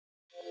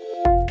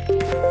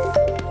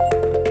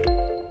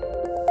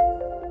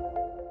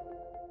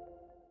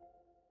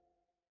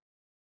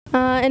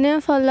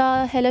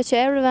Hello to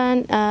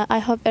everyone. I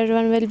hope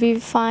everyone will be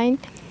fine.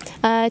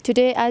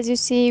 Today, as you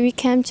see, we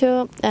came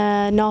to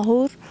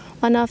Nahor,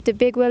 one of the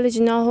big village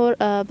in Nahor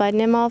by the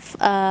name of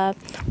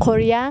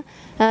Korea.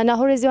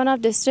 Nahor is one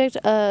of the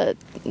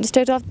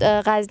district of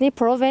Ghazni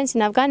Province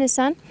in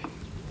Afghanistan.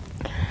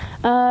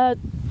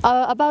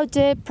 About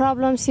the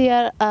problems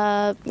here,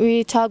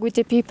 we talk with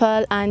the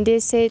people, and they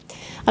said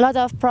a lot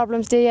of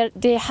problems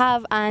they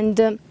have,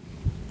 and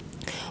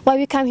why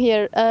we come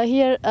here.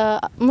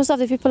 Most of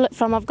the people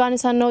from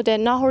Afghanistan know that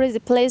Nahor is a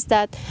place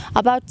that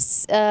about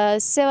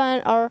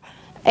 7 or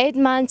 8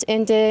 months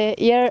in the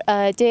year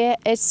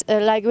it's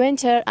like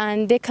winter,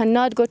 and they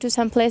cannot go to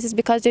some places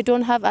because they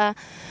don't have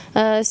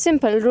a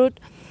simple route.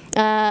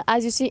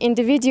 As you see in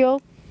the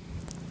video,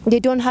 they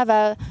don't have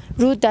a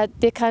route that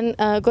they can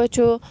go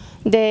to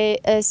the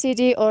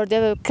city or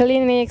the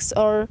clinics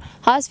or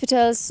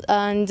hospitals,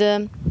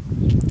 and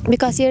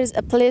because here is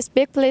a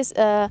big place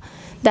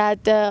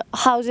that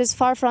houses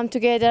far from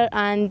together,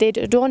 and they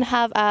don't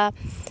have a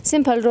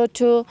simple road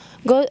to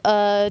go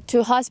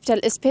to hospital,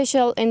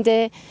 especially in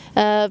the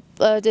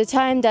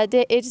time that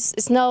it's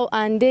snow,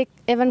 and they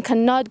even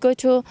cannot go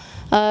to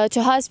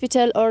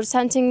hospital or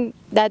something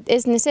that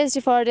is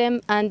necessary for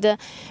them. And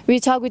we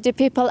talk with the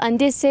people, and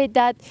they say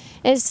that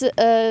it's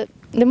the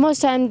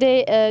most time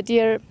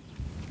their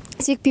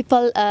sick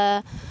people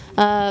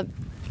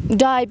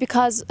die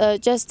because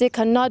just they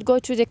cannot go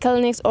to the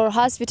clinics or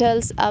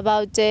hospitals.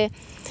 About the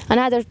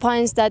another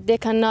points that they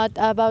cannot,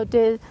 about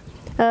the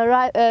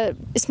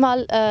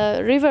small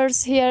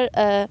rivers here,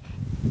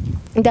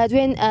 that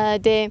when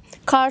the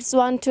cars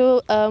want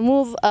to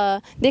move,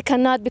 they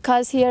cannot,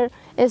 because here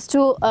is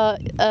too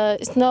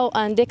snow,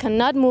 and they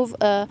cannot move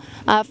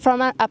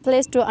from a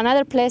place to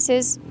another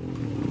places.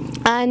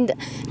 And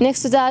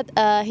next to that,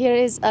 here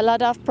is a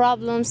lot of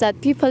problems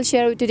that people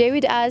share today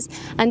with us,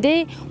 and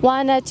they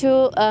wanted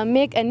to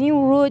make a new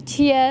route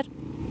here,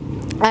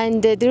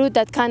 and the route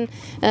that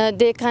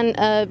they can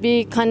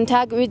be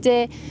contact with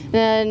their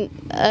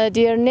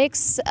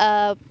next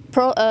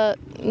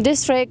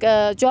district,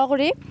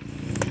 Jaaghori,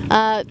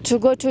 to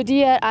go to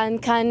there,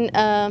 and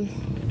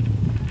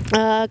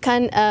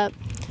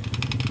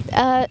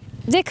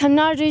they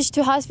cannot reach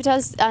to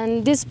hospitals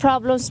and these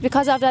problems.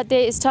 Because of that,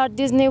 they start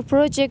this new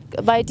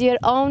project by their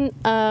own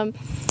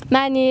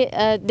money.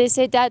 They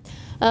say that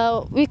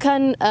we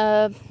can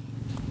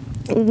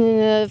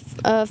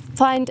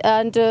find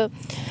and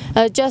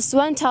just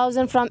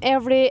 1,000 from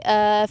every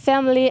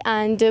family,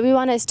 and we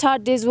want to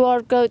start this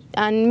work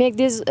and make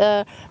this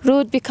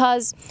route,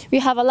 because we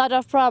have a lot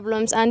of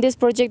problems, and this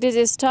project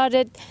is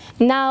started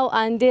now.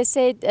 And they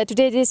said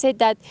today, they said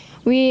that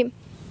we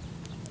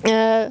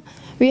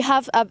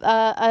have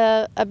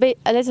a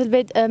little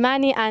bit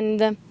money,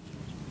 and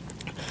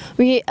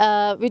we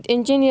with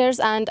engineers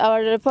and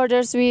our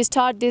reporters, we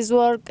start this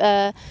work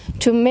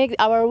to make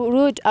our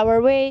route,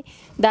 our way,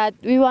 that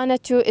we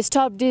wanted to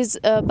stop this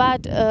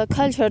bad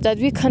culture that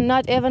we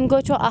cannot even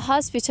go to a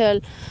hospital.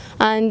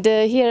 And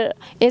here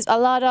is a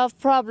lot of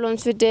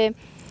problems with the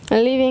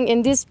living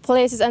in these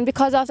places, and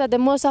because of that, the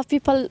most of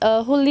people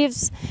who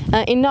lives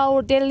in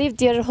Nahor, they leave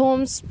their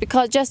homes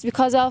just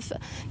because of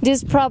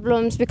these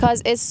problems,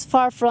 because it's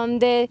far from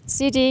the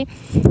city,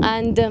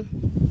 and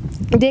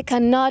they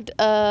cannot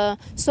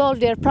solve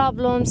their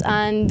problems.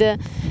 And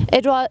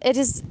it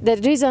is the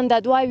reason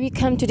that why we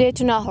come today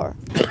to Nahor.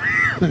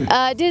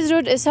 This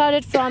route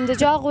started from the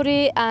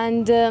Jaaghori,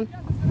 and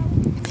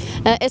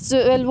it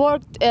will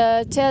work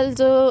till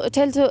to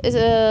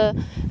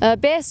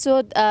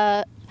Besud,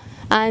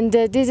 and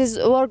this is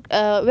work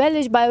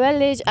village by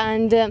village,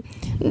 and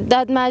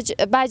that much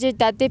budget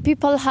that the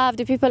people have,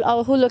 the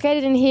people who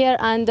located in here,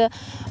 and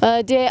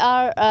they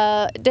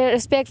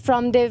respect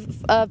from the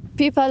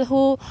people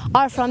who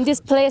are from this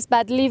place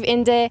but live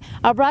in the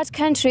abroad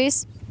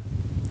countries,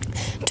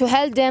 to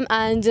help them,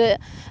 and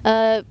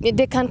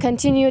they can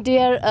continue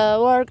their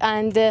work,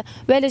 and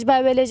village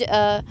by village,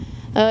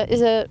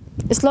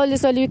 slowly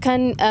we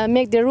can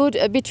make the route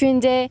between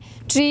the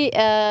three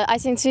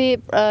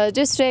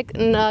districts,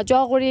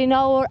 Jaaghori,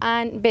 Nahor,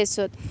 and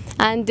Besud.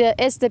 And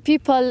as the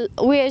people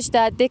wish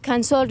that they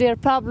can solve their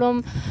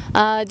problem,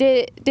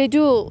 they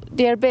do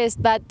their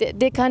best, but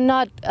they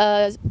cannot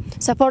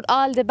support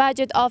all the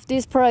budget of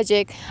this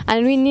project,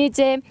 and we need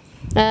the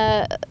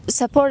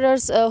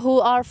supporters who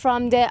are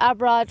from the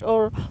abroad,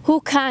 or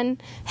who can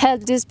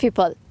help these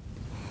people.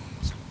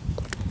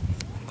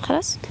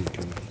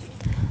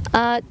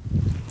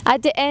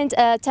 At the end,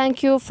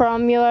 thank you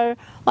from your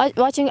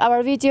watching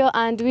our video,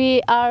 and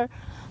we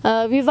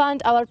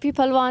want our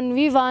people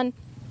we want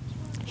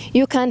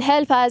you can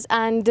help us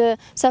and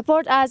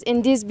support us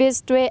in this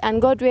best way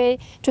and good way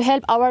to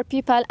help our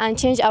people and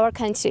change our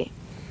country.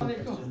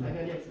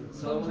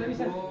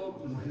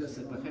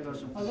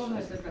 آداب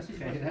نشه کسی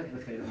خیرت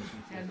بخیر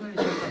باشید.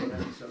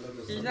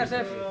 اینجا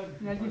سر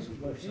نگی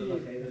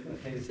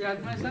سیاد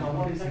ماست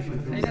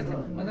خیرت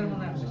مادر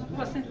مادر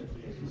خواسته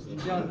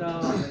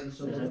یادا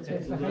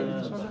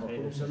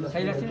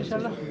خیرت ان شاء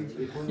الله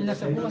این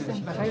نسب خوب است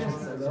بخیر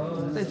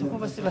است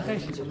خوب است بخیر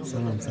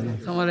سلام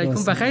السلام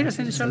علیکم بخیر است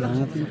ان شاء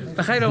الله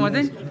بخیر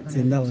آمدین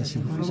زنده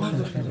باشید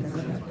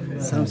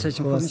سلام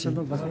سلام ان شاء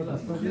الله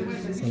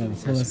سلام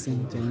خوب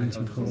هستین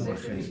جوانتون خوب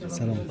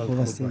سلام خوب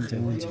هستین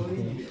جوانتون خوب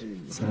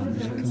سلام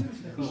علیکم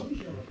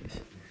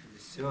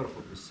بسیار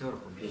خوب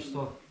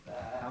دوستا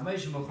همه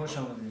شما خوش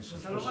آمدید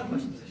سلامت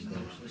باشید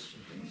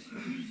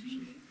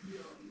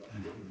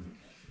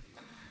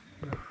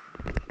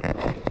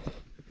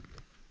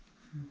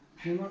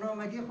میمان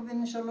آمدی خوب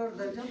ان شاء الله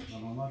در جان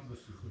سلامت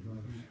باشید خدا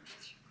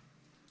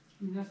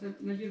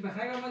نجیب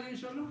بخیر آمدید ان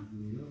شاء الله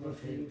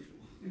بخیر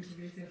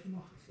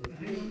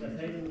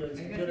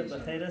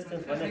بخیر هستن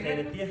خانه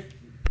خیرتیه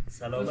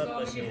سلامت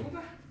باشین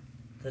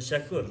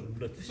تشکر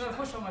بسیار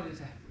خوش آمدید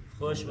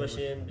خوش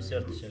باشین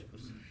بسیار تشکر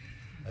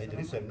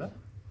ادریس هم نه؟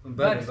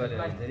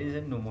 بله ادریس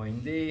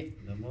نماینده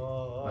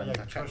ما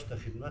یک چاشت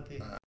خدمتی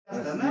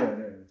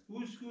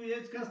اوشکو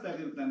هیچ کس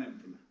تغییر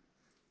نمیتونه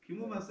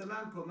کیمو مثلا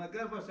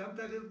کمگر باشه هم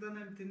تغییر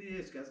نمیتونی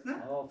هیچ کس نه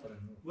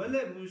ولی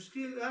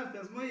مشکل هر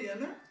کس ما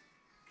یعنی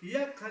که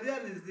یک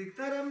قریه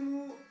نزدیکتر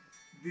هم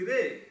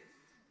دیره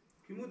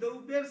کیمو دو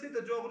برسی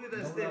تا جاغوری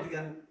رسته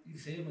دیگه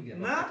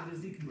نه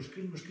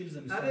مشکل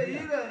زمین اره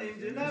ایره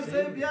انجینر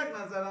صاحب یک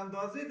نظر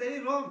اندازی ده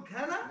این رام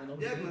کنه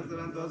یک نظر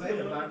اندازی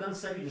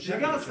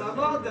دیگه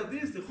سوا در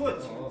دیست خود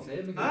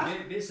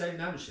به سعی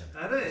نمیشه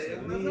اره یک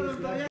نظر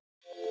اندازی